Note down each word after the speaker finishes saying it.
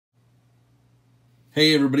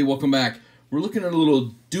Hey everybody, welcome back. We're looking at a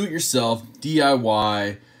little do-it-yourself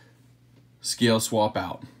DIY scale swap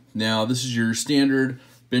out. Now this is your standard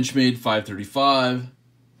Benchmade 535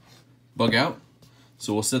 bug out.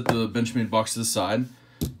 So we'll set the Benchmade box to the side.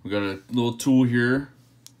 We got a little tool here,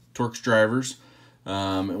 Torx drivers,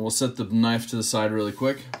 and we'll set the knife to the side really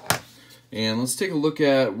quick. And let's take a look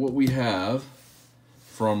at what we have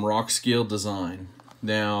from Rock Scale Design.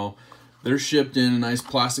 Now they're shipped in a nice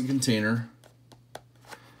plastic container,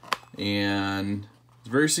 and it's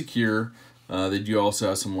very secure. They do also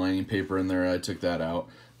have some lining paper in there. I took that out.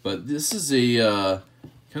 But this is a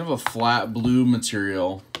kind of a flat blue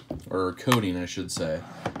material, or coating I should say,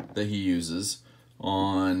 that he uses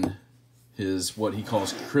on his, what he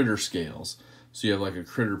calls critter scales. So you have like a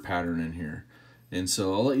critter pattern in here. And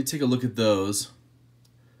so I'll let you take a look at those.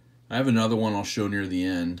 I have another one I'll show near the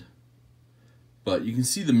end. But you can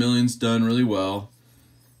see the million's done really well.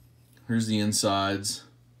 Here's the insides.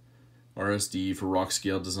 RSD for Rock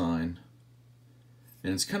Scale Design,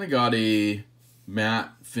 and it's kind of got a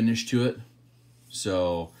matte finish to it,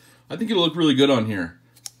 so I think it'll look really good on here.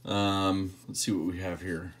 Let's see what we have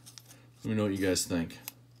here. Let me know what you guys think.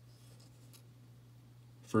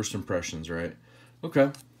 First impressions, right?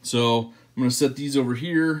 Okay, so I'm gonna set these over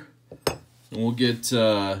here and we'll get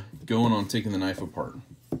going on taking the knife apart.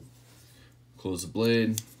 Close the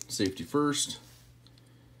blade, safety first.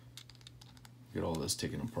 Get all this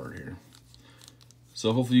taken apart here.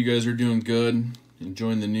 So hopefully you guys are doing good,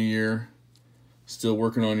 enjoying the new year, still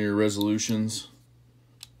working on your resolutions,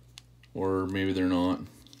 or maybe they're not.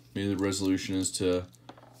 Maybe the resolution is to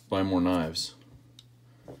buy more knives.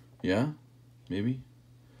 Yeah, maybe.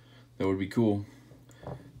 That would be cool.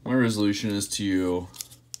 My resolution is to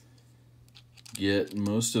get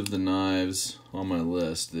most of the knives on my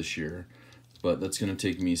list this year, but that's going to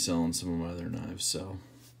take me selling some of my other knives, so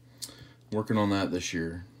working on that this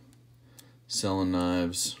year. Selling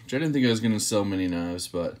knives, which I didn't think I was going to sell many knives,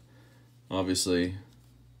 but obviously,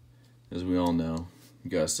 as we all know,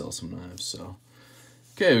 you gotta sell some knives. So,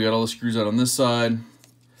 okay, we got all the screws out on this side.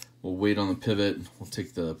 We'll wait on the pivot. We'll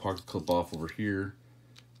take the pocket clip off over here.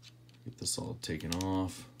 Get this all taken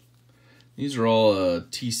off. These are all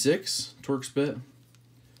T6 Torx bit.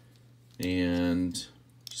 And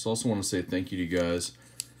just also want to say thank you to you guys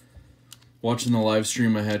watching the live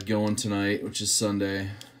stream I had going tonight, which is Sunday,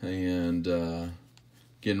 and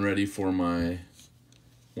getting ready for my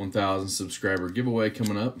 1,000 subscriber giveaway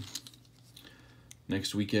coming up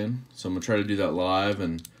next weekend. So I'm going to try to do that live,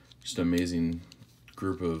 and just an amazing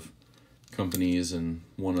group of companies and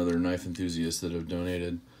one other knife enthusiast that have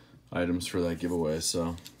donated items for that giveaway.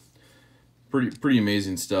 So pretty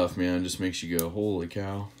amazing stuff, man. It just makes you go, holy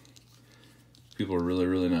cow. People are really,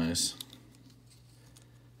 really nice.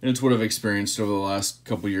 And it's what I've experienced over the last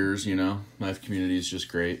couple years, you know. Knife community is just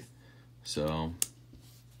great. So,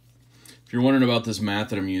 if you're wondering about this mat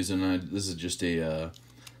that I'm using, this is just a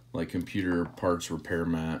like computer parts repair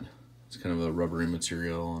mat. It's kind of a rubbery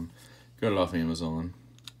material, and got it off Amazon.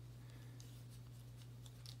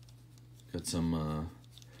 Got some,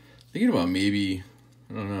 thinking about maybe,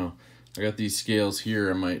 I don't know. I got these scales here.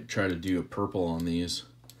 I might try to do a purple on these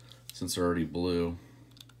since they're already blue.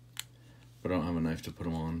 But I don't have a knife to put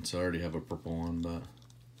them on, so I already have a purple one, but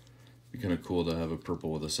it'd be kind of cool to have a purple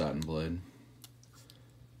with a satin blade.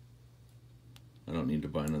 I don't need to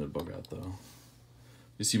buy another bug out though.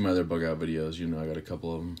 You see my other bug out videos, you know I got a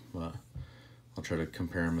couple of them, but I'll try to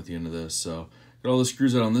compare them at the end of this. So got all the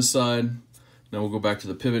screws out on this side. Now we'll go back to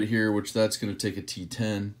the pivot here, which that's going to take a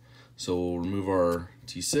T10. So we'll remove our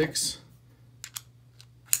T6,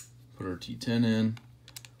 put our T10 in,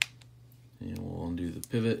 and we'll undo the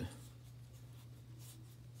pivot.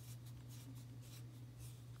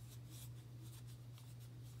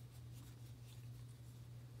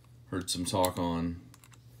 Heard some talk on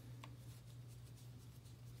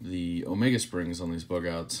the Omega springs on these bug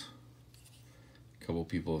outs. A couple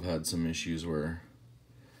people have had some issues where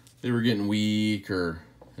they were getting weak or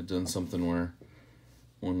had done something where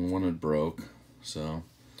one had broke. So,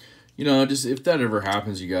 you know, just if that ever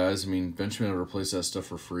happens, you guys, I mean, Benchmade will replace that stuff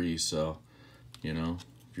for free. So, you know,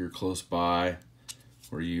 if you're close by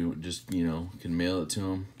or you just, you know, can mail it to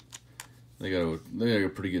them. They got a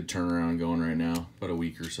pretty good turnaround going right now, about a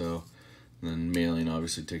week or so. And then mailing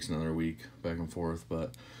obviously takes another week, back and forth.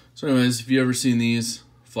 But so anyways, if you ever seen these,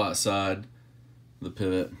 flat side, the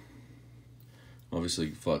pivot, obviously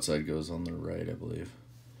flat side goes on the right, I believe.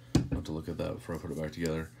 I'll have to look at that before I put it back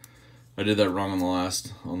together. I did that wrong on the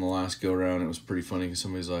last go round. It was pretty funny because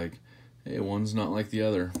somebody's like, hey, one's not like the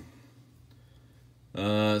other.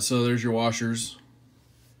 So there's your washers.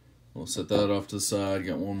 We'll set that off to the side.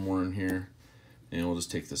 Got one more in here. and we'll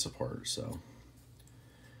just take this apart. So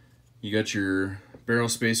you got your barrel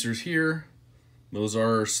spacers here. Those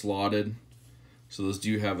are slotted, so those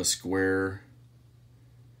do have a square.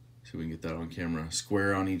 See if we can get that on camera.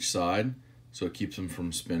 Square on each side, so it keeps them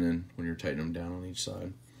from spinning when you're tightening them down on each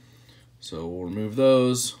side. So we'll remove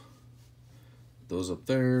those up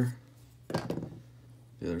there,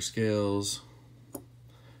 the other scales,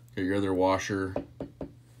 got your other washer,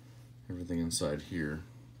 everything inside here,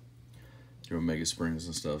 your Omega springs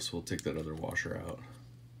and stuff, so we'll take that other washer out.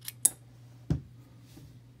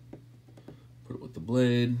 Put it with the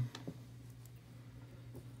blade.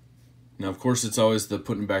 Now of course it's always the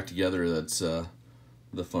putting back together that's the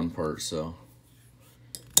fun part, so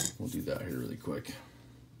we'll do that here really quick.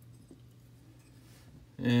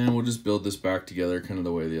 And we'll just build this back together kind of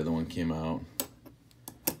the way the other one came out.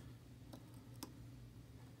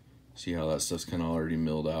 See how that stuff's kind of already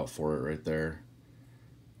milled out for it right there.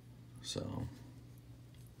 So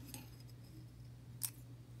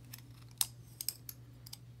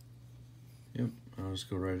yep, I'll just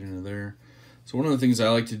go right into there. So one of the things I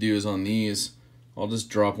like to do is on these, I'll just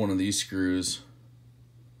drop one of these screws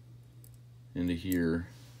into here,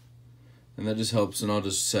 and that just helps, and I'll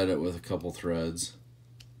just set it with a couple threads,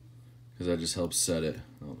 because that just helps set it.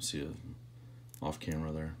 Oh, see it off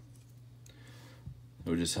camera there.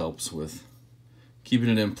 It just helps with keeping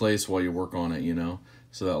it in place while you work on it, you know,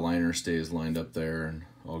 so that liner stays lined up there and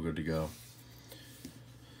all good to go.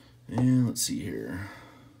 And let's see here.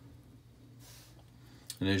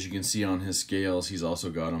 And as you can see on his scales, he's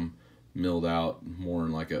also got them milled out more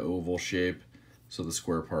in like an oval shape, so the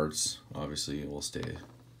square parts obviously will stay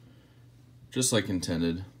just like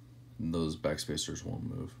intended. Those back spacers won't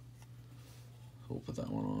move. We'll put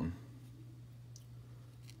that one on.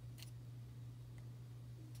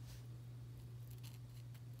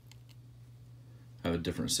 I have a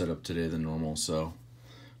different setup today than normal, so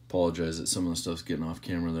apologize that some of the stuff's getting off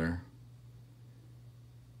camera there.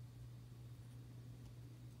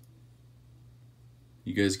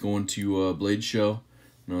 You guys going to a Blade show?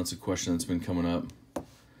 I know it's a question that's been coming up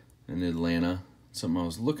in Atlanta. Something I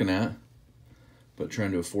was looking at, but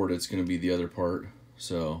trying to afford it's going to be the other part.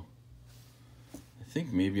 So I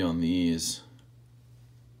think maybe on these,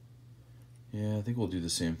 yeah, I think we'll do the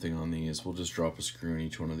same thing on these. We'll just drop a screw in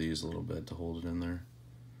each one of these a little bit to hold it in there.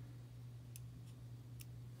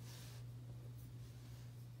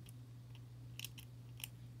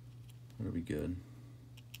 That'll be good.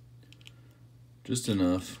 Just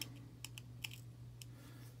enough.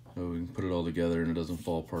 Oh, we can put it all together and it doesn't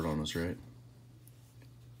fall apart on us, right?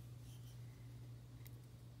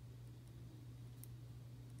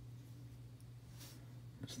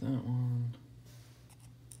 There's that one.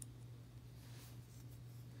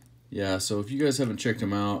 Yeah, so if you guys haven't checked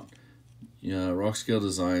him out, yeah, Rockscale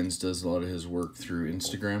Designs does a lot of his work through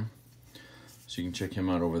Instagram. So you can check him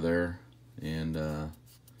out over there. And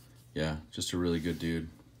yeah, just a really good dude.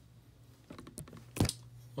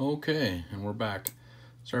 Okay, and we're back.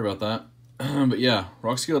 Sorry about that. But yeah,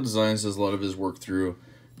 Rockscale Designs does a lot of his work through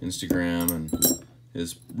Instagram and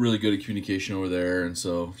is really good at communication over there. And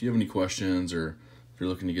so if you have any questions or if you're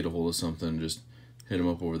looking to get a hold of something, just hit him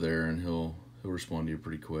up over there and he'll respond to you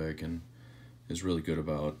pretty quick, and is really good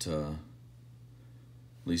about at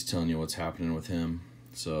least telling you what's happening with him.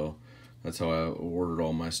 So that's how I ordered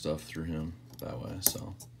all my stuff, through him that way.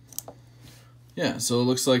 So yeah, so it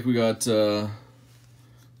looks like we got the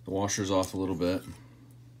washers off a little bit.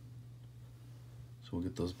 So we'll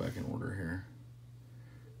get those back in order here.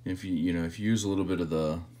 If you if you use a little bit of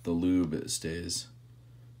the lube, it stays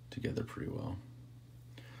together pretty well.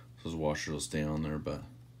 So those washers will stay on there, but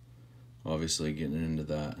obviously getting into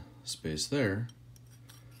that space there,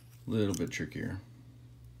 a little bit trickier.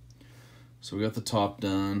 So we got the top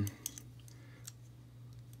done.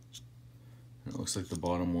 It looks like the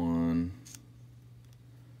bottom one,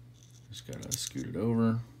 just gotta scoot it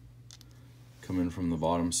over, come in from the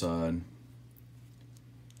bottom side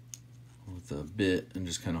with a bit and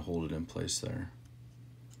just kind of hold it in place there.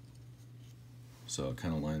 So it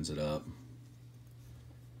kind of lines it up.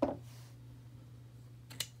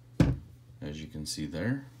 As you can see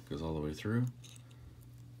there, goes all the way through.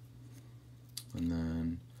 And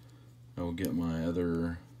then I will get my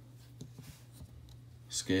other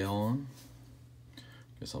scale on.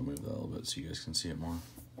 Guess I'll move that a little bit so you guys can see it more.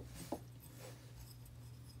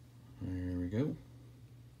 There we go.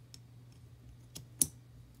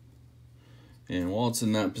 And while it's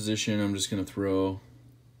in that position, I'm just going to throw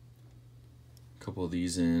a couple of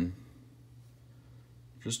these in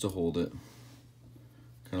just to hold it,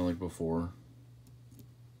 kind of like before.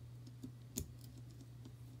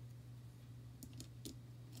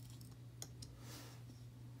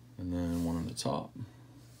 the top.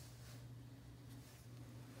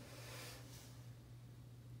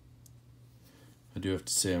 I do have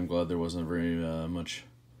to say I'm glad there wasn't very much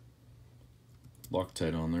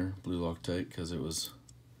Loctite on there, blue Loctite, because it was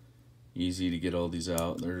easy to get all these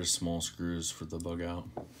out. They're just small screws for the bug out.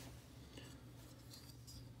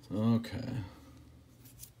 Okay.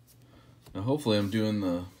 Now hopefully I'm doing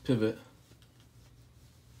the pivot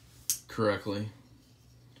correctly.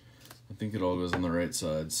 I think it all goes on the right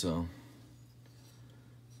side, so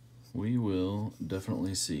we will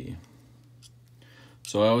definitely see.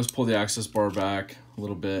 So I always pull the access bar back a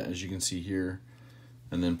little bit, as you can see here,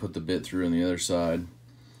 and then put the bit through on the other side.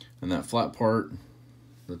 And that flat part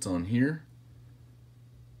that's on here,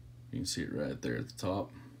 you can see it right there at the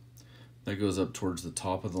top. That goes up towards the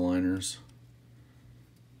top of the liners.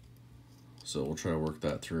 So we'll try to work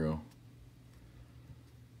that through.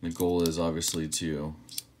 The goal is obviously to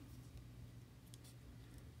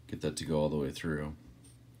get that to go all the way through.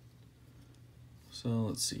 So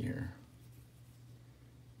let's see here.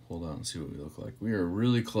 Hold out and see what we look like. We are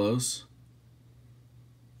really close.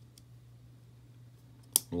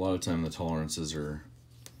 A lot of time the tolerances are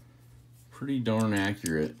pretty darn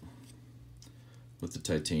accurate with the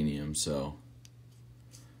titanium, so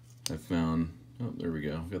I found, oh, there we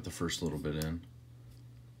go, got the first little bit in.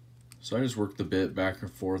 So I just work the bit back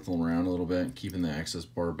and forth and around a little bit, keeping the access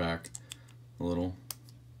bar back a little,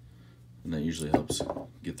 and that usually helps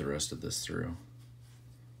get the rest of this through.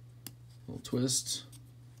 A little twist,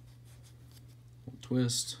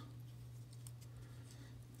 twist.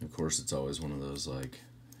 Of course, it's always one of those like,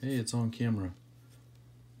 hey, it's on camera.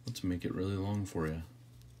 Let's make it really long for you.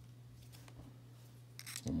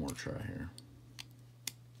 One more try here.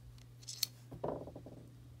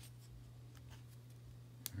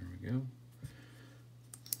 There we go.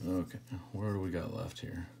 Okay, where do we got left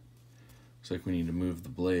here? Looks like we need to move the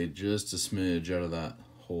blade just a smidge out of that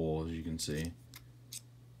hole, as you can see.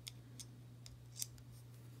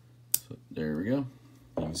 So there we go.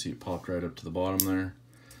 You can see it popped right up to the bottom there.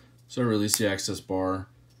 So I release the access bar,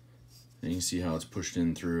 and you can see how it's pushed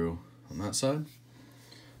in through on that side.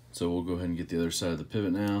 So we'll go ahead and get the other side of the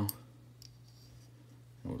pivot now.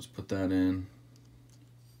 We'll just put that in.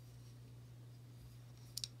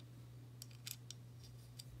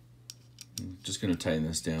 I'm just going to tighten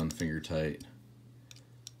this down finger tight,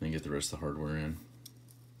 then get the rest of the hardware in.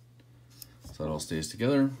 So that all stays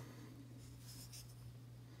together.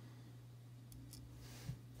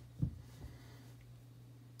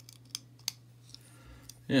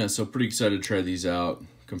 Yeah, so pretty excited to try these out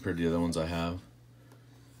compared to the other ones I have.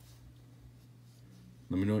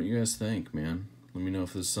 Let me know what you guys think, man. Let me know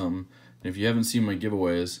if this is something. And if you haven't seen my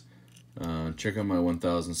giveaways, check out my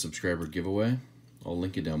 1,000 subscriber giveaway. I'll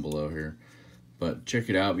link it down below here. But check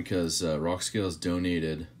it out because Rockscale has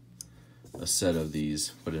donated a set of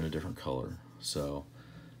these, but in a different color. So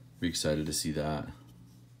be excited to see that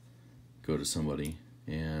go to somebody.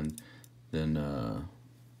 And then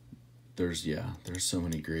there's so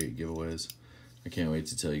many great giveaways. I can't wait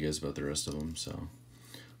to tell you guys about the rest of them. So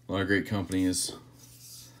a lot of great companies,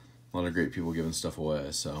 a lot of great people giving stuff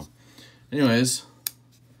away. So anyways,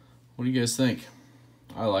 what do you guys think?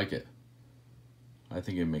 I like it. I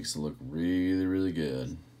think it makes it look really, really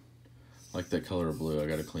good. I like that color of blue. I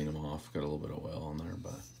got to clean them off. Got a little bit of oil on there,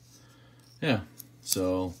 but yeah.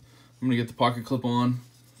 So I'm gonna get the pocket clip on,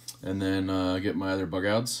 and then get my other bug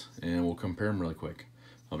outs, and we'll compare them really quick.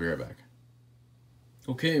 I'll be right back.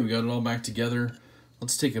 Okay, we got it all back together.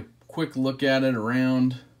 Let's take a quick look at it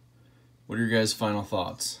around. What are your guys' final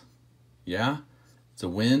thoughts? Yeah, it's a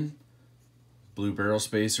win. Blue barrel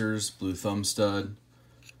spacers, blue thumb stud,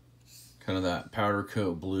 kind of that powder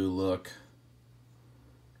coat blue look.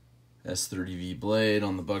 S30V blade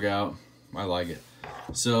on the bug out. I like it.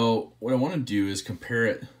 So what I want to do is compare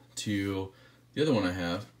it to the other one I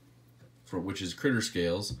have, which is Critter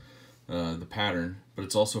Scales, the pattern, but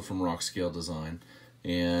it's also from Rockscale Design.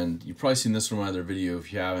 And you've probably seen this from my other video.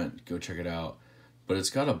 If you haven't, go check it out. But it's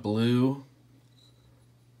got a blue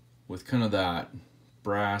with kind of that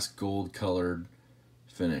brass gold colored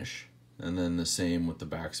finish, and then the same with the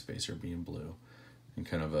back spacer being blue, and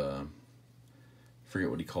kind of a, I forget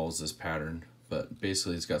what he calls this pattern, but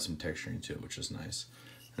basically it's got some texturing to it, which is nice,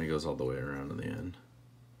 and it goes all the way around to the end.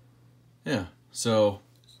 Yeah, so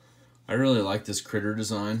I really like this Critter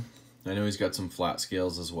design. I know he's got some flat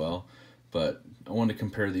scales as well, but I wanted to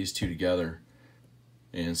compare these two together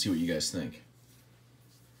and see what you guys think.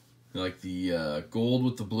 I like the gold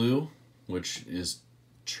with the blue, which is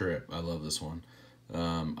trip. I love this one.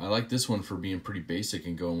 I like this one for being pretty basic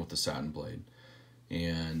and going with the satin blade.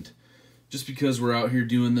 And just because we're out here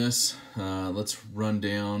doing this, let's run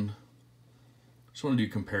down just want to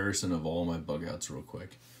do a comparison of all my bug outs real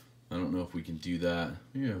quick. I don't know if we can do that.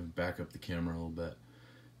 Maybe back up the camera a little bit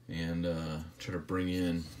and try to bring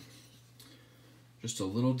in just a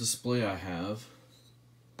little display I have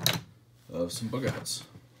of some bug outs.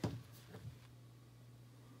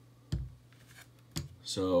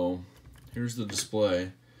 So here's the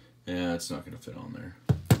display. Yeah, it's not going to fit on there.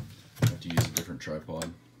 I have to use a different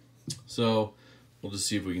tripod. So we'll just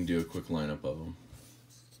see if we can do a quick lineup of them.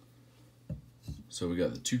 So we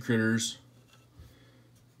got the two critters.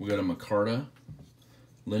 We got a micarta,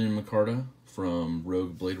 linen micarta from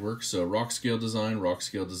Rogue Blade Works. So rock scale design,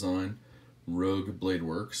 Rogue Blade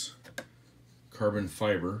Works. Carbon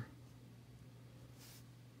fiber.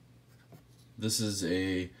 This is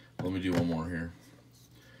a, let me do one more here.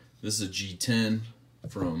 This is a G10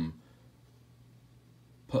 from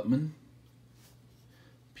Putman,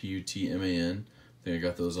 P-U-T-M-A-N. I think I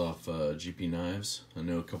got those off GP Knives. I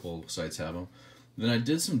know a couple sites have them. Then I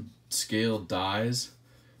did some scale dies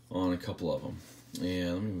on a couple of them.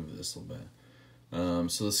 And let me move this a little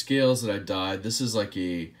bit. So the scales that I dyed, this is like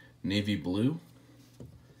a navy blue.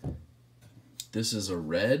 This is a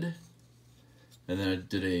red. And then I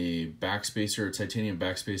did a backspacer, a titanium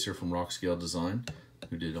backspacer from Rock Scale Design,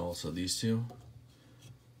 who did also these two.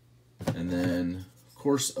 And then, of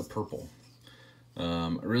course, a purple.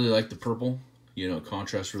 I really like the purple. You know, it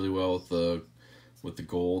contrasts really well with the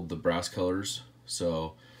gold, the brass colors.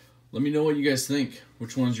 So let me know what you guys think.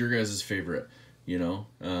 Which one's your guys' favorite? You know,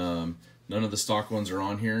 none of the stock ones are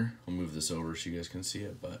on here. I'll move this over so you guys can see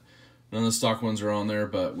it. But none of the stock ones are on there.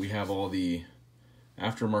 But we have all the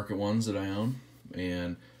aftermarket ones that I own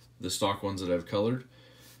and the stock ones that I've colored.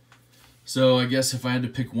 So I guess if I had to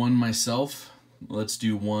pick one myself, let's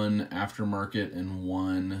do one aftermarket and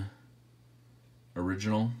one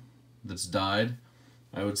original that's dyed.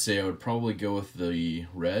 I would say I would probably go with the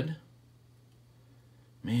red.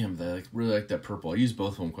 Man, I really like that purple. I use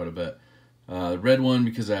both of them quite a bit. The red one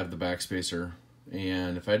because I have the backspacer.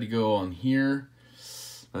 And if I had to go on here,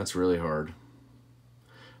 that's really hard.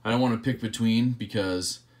 I don't want to pick between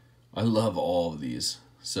because I love all of these.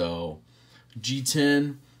 So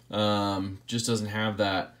G10 just doesn't have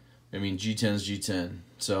that. I mean, G10 is G10.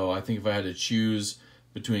 So I think if I had to choose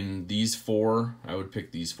between these four, I would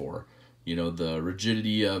pick these four. You know, the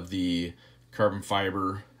rigidity of the carbon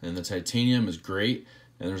fiber and the titanium is great.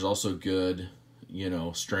 And there's also good, you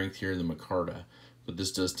know, strength here in the micarta. But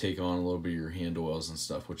this does take on a little bit of your hand oils and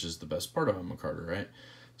stuff, which is the best part of a micarta, right?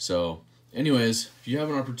 So anyways, if you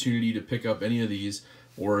have an opportunity to pick up any of these,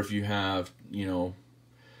 or if you have, you know,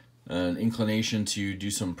 an inclination to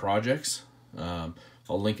do some projects, I'll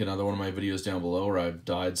link another one of my videos down below where I've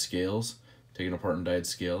dyed scales, taken apart and dyed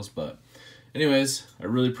scales. But anyways, I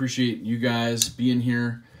really appreciate you guys being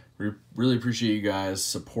here. Really appreciate you guys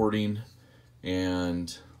supporting,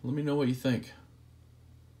 and let me know what you think.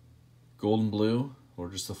 Golden blue or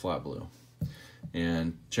just the flat blue.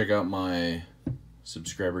 And check out my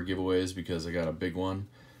subscriber giveaways because I got a big one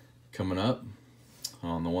coming up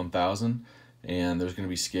on the 1000, and there's going to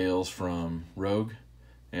be scales from Rogue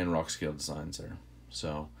and Rock Scale Designs there.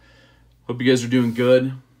 So hope you guys are doing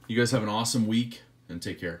good. You guys have an awesome week, and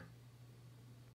take care.